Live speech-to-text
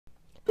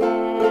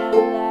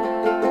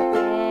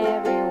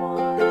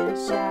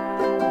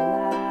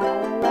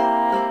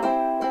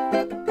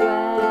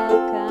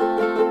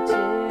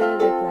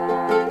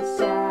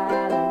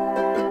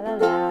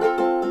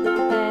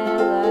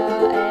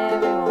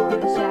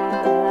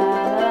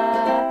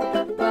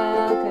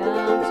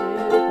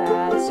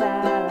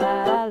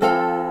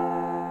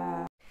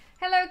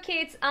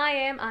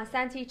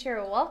Ahsen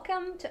teacher.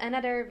 Welcome to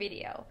another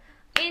video.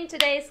 In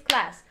today's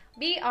class,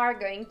 we are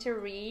going to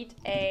read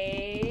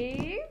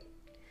a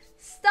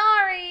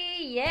story.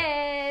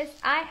 Yes,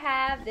 I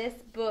have this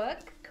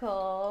book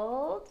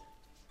called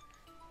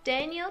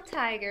Daniel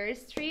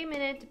Tiger's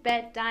 3-minute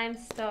bedtime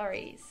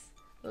stories.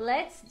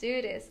 Let's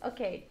do this.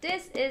 Okay,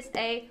 this is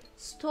a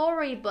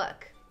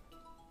storybook.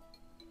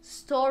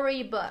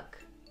 Storybook.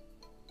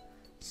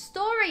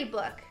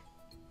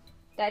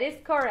 That is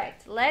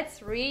correct.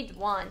 Let's read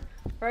one.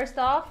 First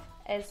off,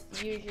 as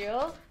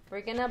usual,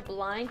 we're gonna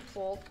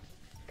blindfold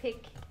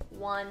pick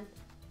one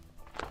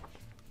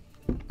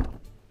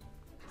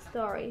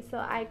story. So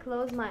I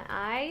close my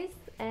eyes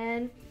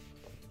and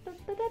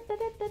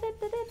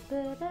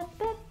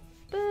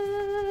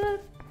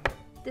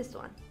this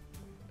one.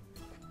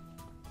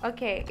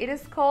 Okay, it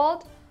is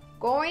called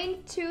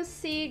Going to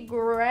See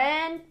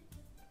Grandpere.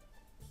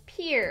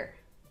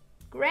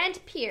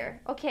 Grandpere.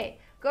 Okay,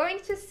 Going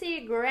to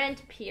See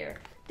Grandpere.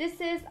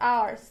 This is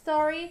our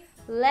story.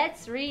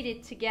 Let's read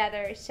it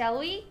together, shall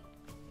we?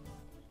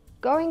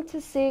 Going to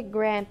see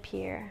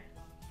Grandpere.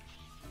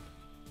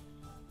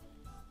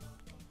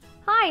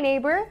 Hi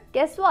neighbor,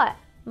 guess what?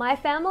 My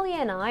family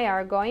and I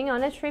are going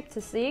on a trip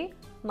to see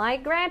my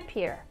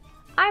Grandpere.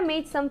 I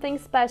made something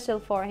special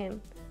for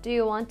him. Do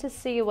you want to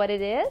see what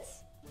it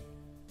is?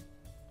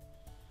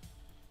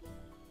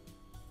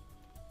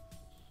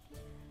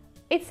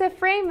 It's a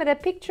frame with a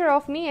picture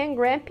of me and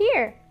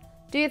Grandpere.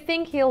 Do you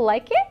think he'll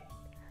like it?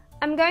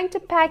 I'm going to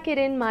pack it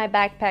in my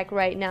backpack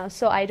right now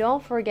so I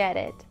don't forget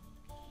it.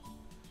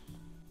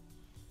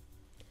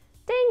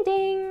 Ding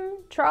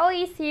ding!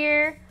 Trolley's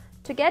here.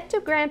 To get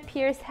to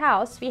Grandpere's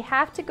house, we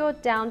have to go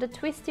down the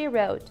twisty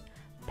road,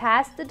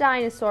 past the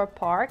dinosaur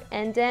park,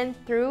 and then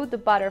through the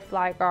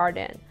butterfly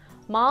garden.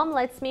 Mom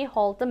lets me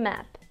hold the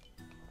map.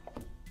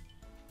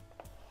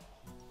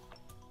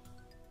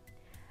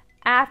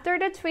 After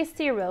the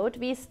twisty road,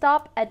 we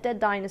stop at the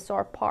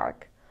dinosaur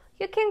park.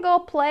 You can go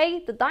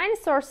play the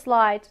dinosaur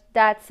slide,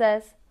 Dad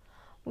says.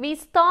 We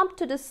stomp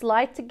to the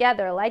slide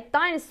together like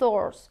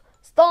dinosaurs.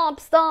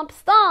 Stomp, stomp,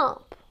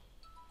 stomp!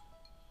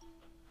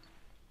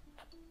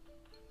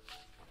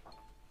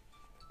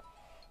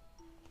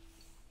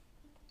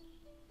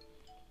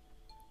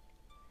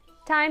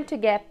 Time to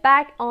get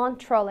back on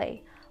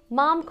trolley.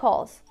 Mom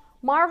calls.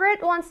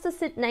 Margaret wants to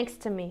sit next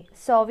to me,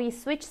 so we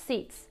switch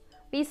seats.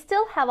 We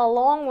still have a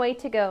long way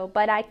to go,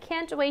 but I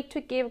can't wait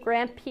to give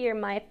Grandpere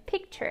my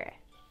picture.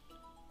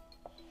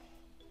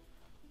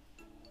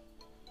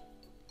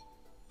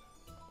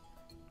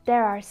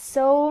 There are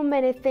so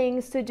many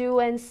things to do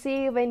and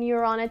see when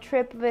you're on a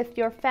trip with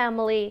your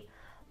family.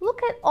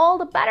 Look at all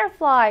the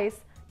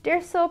butterflies.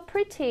 They're so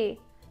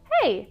pretty.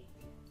 Hey,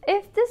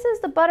 if this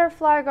is the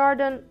butterfly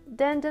garden,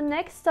 then the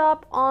next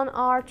stop on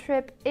our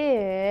trip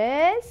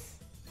is...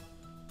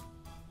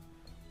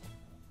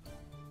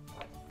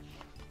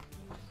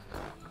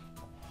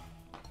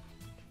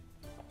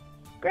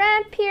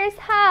 Grandpere's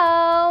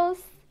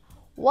house.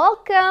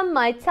 Welcome,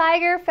 my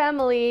tiger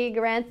family,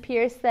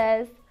 Grandpere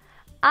says.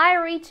 I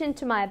reach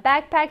into my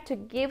backpack to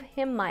give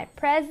him my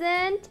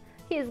present.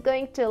 He's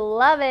going to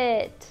love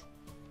it.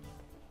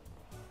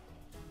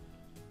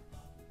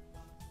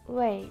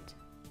 Wait,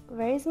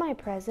 where is my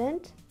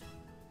present?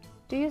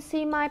 Do you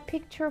see my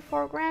picture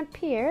for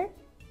Grandpere?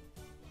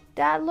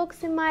 That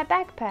looks in my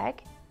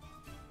backpack.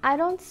 I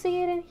don't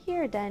see it in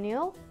here,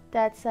 Daniel,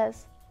 Dad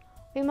says.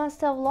 We must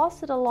have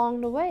lost it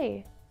along the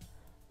way.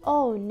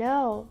 Oh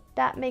no,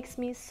 that makes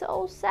me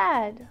so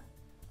sad.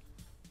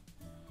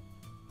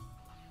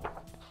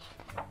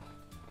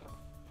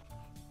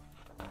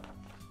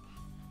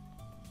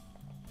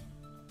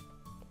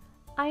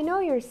 I know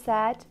you're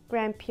sad,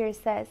 Grandpere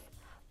says,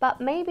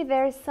 but maybe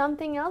there's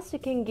something else you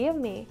can give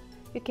me.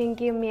 You can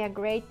give me a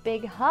great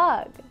big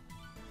hug.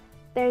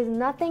 There's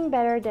nothing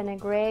better than a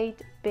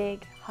great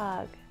big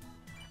hug.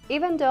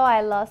 Even though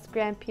I lost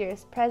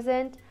Grandpere's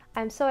present,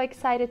 I'm so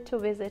excited to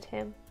visit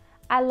him.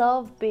 I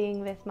love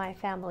being with my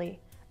family.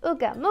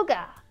 Ooga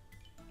mooga!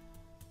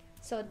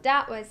 So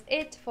that was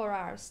it for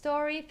our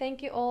story.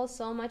 Thank you all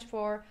so much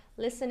for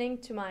listening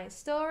to my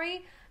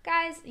story.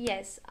 Guys,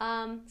 yes,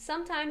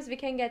 sometimes we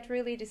can get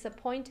really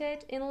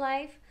disappointed in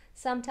life.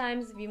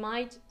 Sometimes we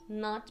might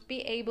not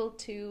be able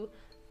to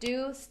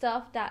do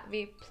stuff that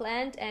we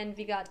planned and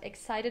we got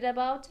excited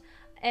about,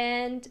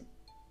 and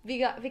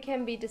we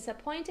can be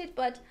disappointed,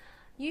 but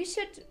you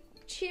should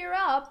cheer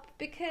up,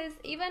 because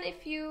even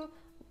if you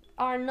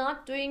are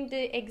not doing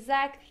the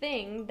exact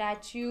thing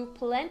that you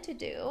plan to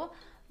do,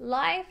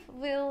 life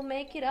will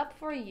make it up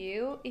for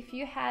you if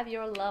you have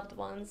your loved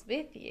ones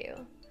with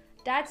you.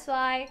 That's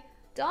why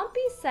don't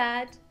be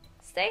sad,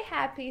 stay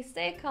happy,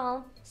 stay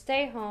calm,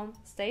 stay home,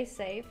 stay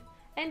safe,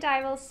 and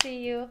I will see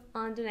you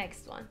on the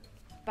next one.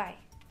 Bye.